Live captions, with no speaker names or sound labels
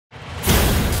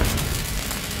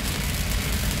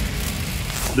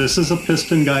This is a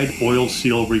piston guide oil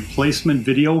seal replacement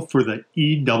video for the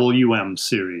EWM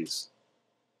series.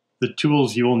 The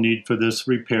tools you will need for this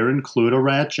repair include a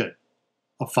ratchet,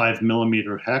 a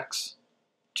 5mm hex,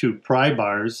 2 pry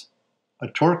bars, a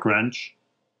torque wrench,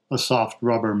 a soft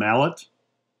rubber mallet,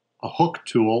 a hook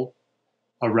tool,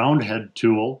 a round head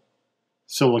tool,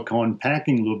 silicone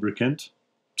packing lubricant,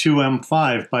 2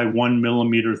 M5 by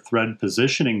 1mm thread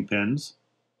positioning pins,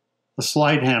 a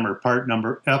slide hammer part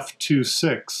number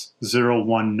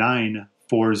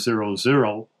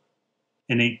F26019-400,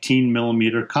 an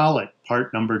 18mm collet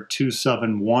part number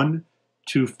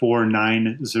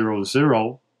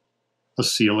 271-24900, a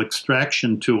seal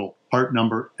extraction tool part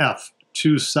number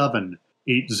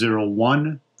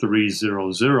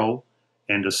F27801-300,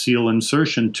 and a seal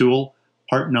insertion tool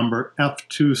part number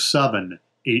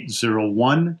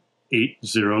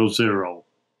F27801-800.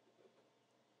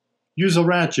 Use a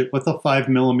ratchet with a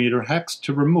 5mm hex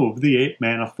to remove the 8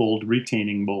 manifold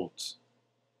retaining bolts.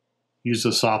 Use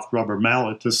a soft rubber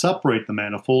mallet to separate the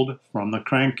manifold from the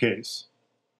crankcase.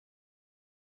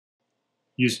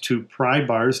 Use 2 pry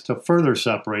bars to further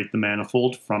separate the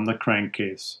manifold from the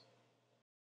crankcase.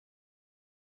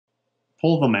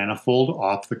 Pull the manifold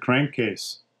off the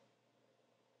crankcase.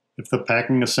 If the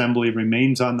packing assembly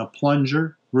remains on the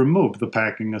plunger, remove the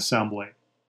packing assembly.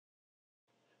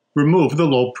 Remove the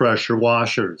low-pressure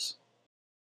washers.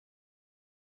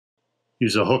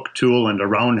 Use a hook tool and a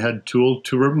round head tool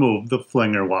to remove the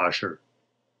flinger washer.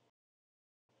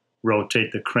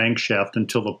 Rotate the crankshaft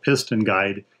until the piston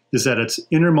guide is at its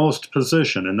innermost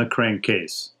position in the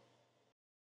crankcase.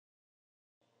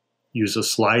 Use a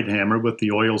slide hammer with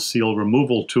the oil seal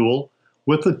removal tool,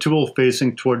 with the tool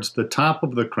facing towards the top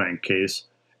of the crankcase,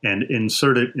 and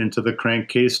insert it into the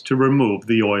crankcase to remove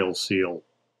the oil seal.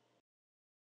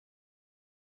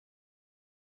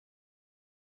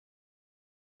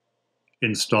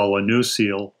 Install a new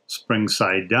seal, spring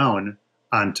side down,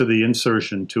 onto the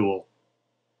insertion tool.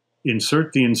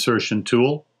 Insert the insertion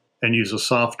tool and use a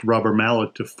soft rubber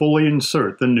mallet to fully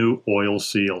insert the new oil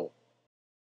seal.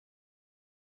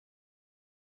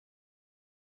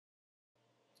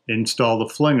 Install the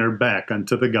flinger back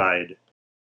onto the guide.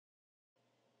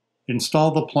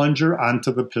 Install the plunger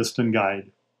onto the piston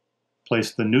guide. Place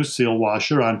the new seal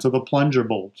washer onto the plunger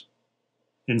bolt.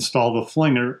 Install the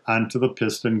flinger onto the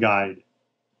piston guide.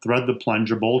 Thread the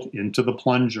plunger bolt into the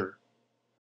plunger.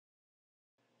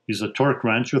 Use a torque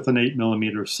wrench with an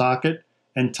 8mm socket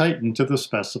and tighten to the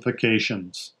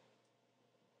specifications.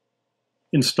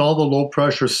 Install the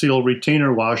low-pressure seal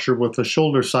retainer washer with the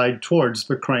shoulder side towards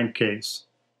the crankcase.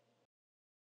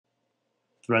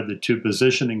 Thread the 2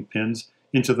 positioning pins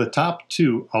into the top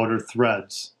 2 outer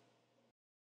threads.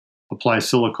 Apply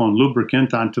silicone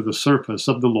lubricant onto the surface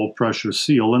of the low-pressure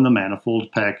seal in the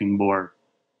manifold packing bore.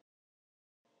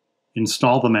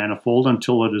 Install the manifold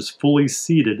until it is fully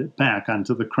seated back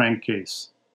onto the crankcase.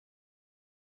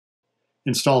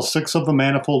 Install 6 of the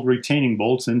manifold retaining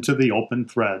bolts into the open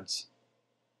threads.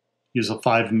 Use a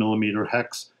 5mm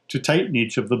hex to tighten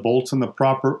each of the bolts in the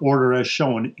proper order as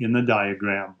shown in the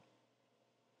diagram.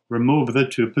 Remove the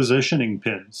 2 positioning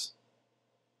pins.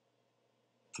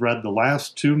 Thread the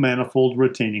last 2 manifold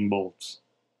retaining bolts.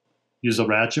 Use a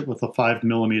ratchet with a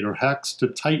 5mm hex to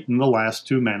tighten the last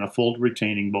 2 manifold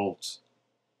retaining bolts.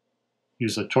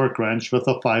 Use a torque wrench with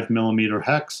a 5mm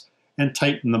hex and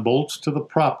tighten the bolts to the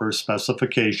proper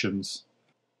specifications.